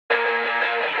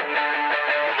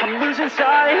I'm losing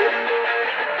sight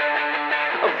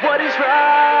of what is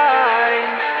right.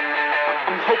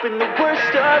 I'm hoping the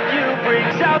worst of you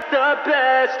brings out the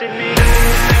best in me.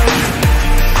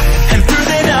 And through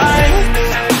the night,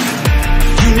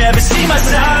 you never see my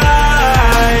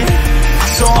side.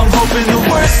 So I'm hoping the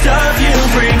worst of you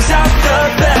brings out the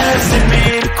best in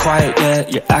me. You're quiet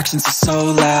yet your actions are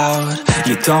so loud.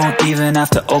 You don't even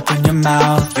have to open your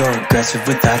mouth. You're aggressive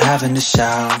without having to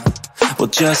shout. Well,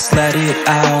 just let it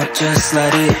out, just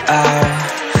let it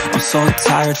out. I'm so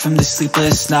tired from these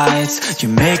sleepless nights. You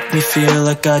make me feel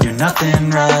like I do nothing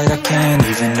right. I can't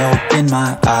even open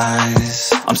my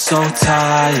eyes. I'm so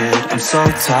tired, I'm so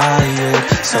tired.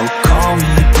 So call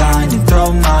me blind and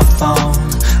throw my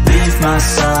phone. Leave my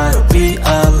side or be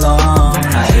alone.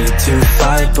 I hate to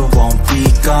fight but won't be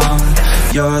gone.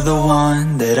 You're the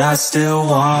one that I still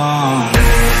want.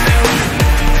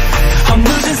 I'm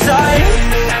losing sight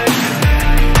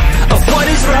of what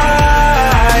is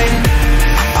right.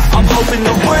 I'm hoping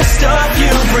the worst of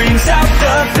you brings out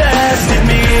the best in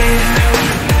me.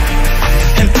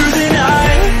 And through the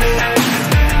night,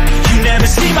 you never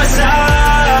see my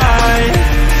side.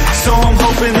 So I'm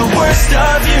hoping the worst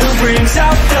of you brings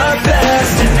out the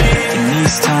best in me. In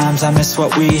these times I miss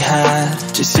what we had.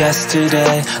 Just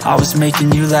yesterday I was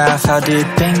making you laugh. How did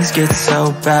things get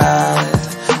so bad?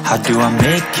 How do I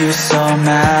make you so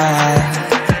mad?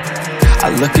 I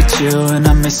look at you and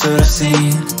I miss what I've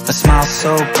seen. A smile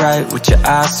so bright with your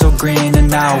eyes so green.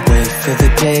 And I'll wait for the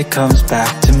day it comes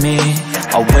back to me.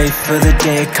 I'll wait for the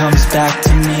day it comes back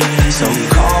to me. So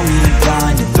call me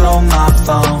blind and throw my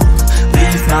phone.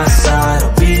 Leave my side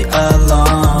or be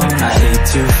alone. I hate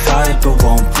to fight but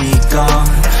won't be gone.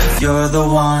 You're the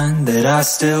one that I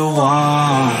still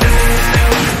want.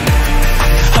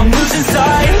 I'm losing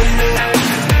sight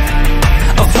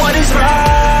of what is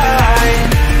right.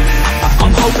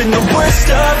 I'm hoping the worst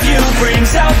of you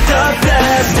brings out the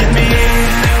best in me.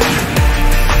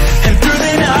 And through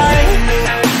the night,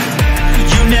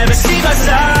 you never see my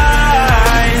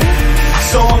side.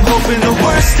 So I'm hoping the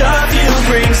worst of you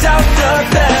brings out the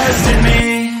best in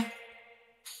me.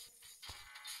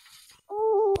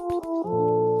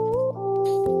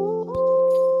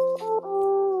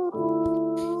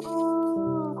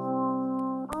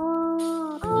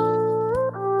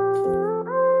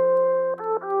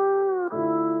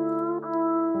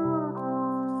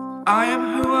 I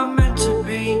am who I'm meant to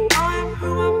be. I am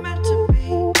who I'm meant to be.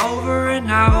 Over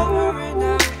and out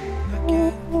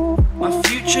again. My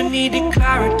future needed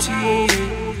clarity,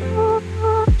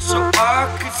 so I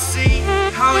could see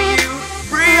how you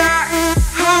react,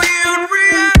 how you'd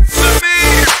react to me.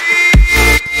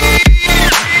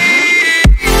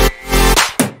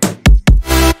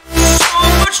 So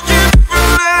much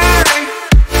differently.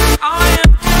 I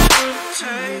am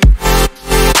different.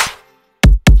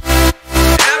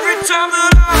 Every time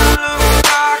that I look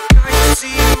back, I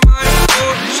see my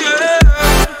fortune.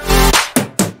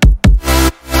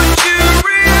 Would you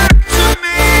react to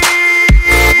me?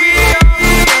 We are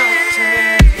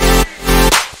reacting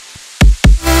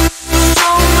so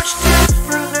much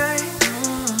differently.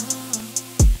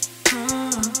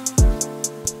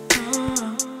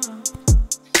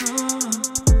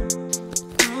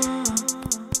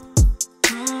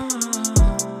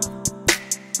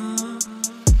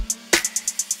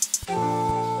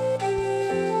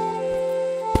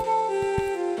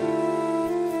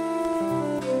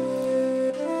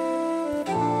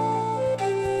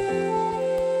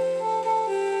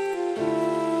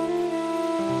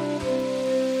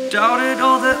 Doubted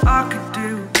all that I could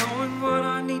do, knowing what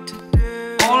I need to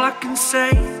do. All I can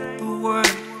say, the word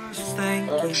is thank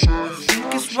you. I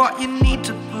think it's what you need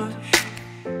to push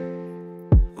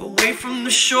away from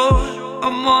the shore,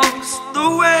 amongst the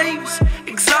waves.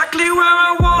 Exactly where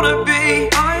I wanna be.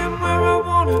 I am where I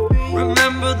wanna be.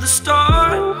 Remember the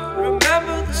start,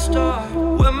 remember the start.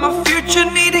 When my future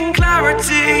needed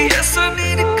clarity. Yes, I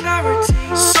needed clarity,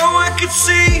 so I could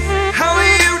see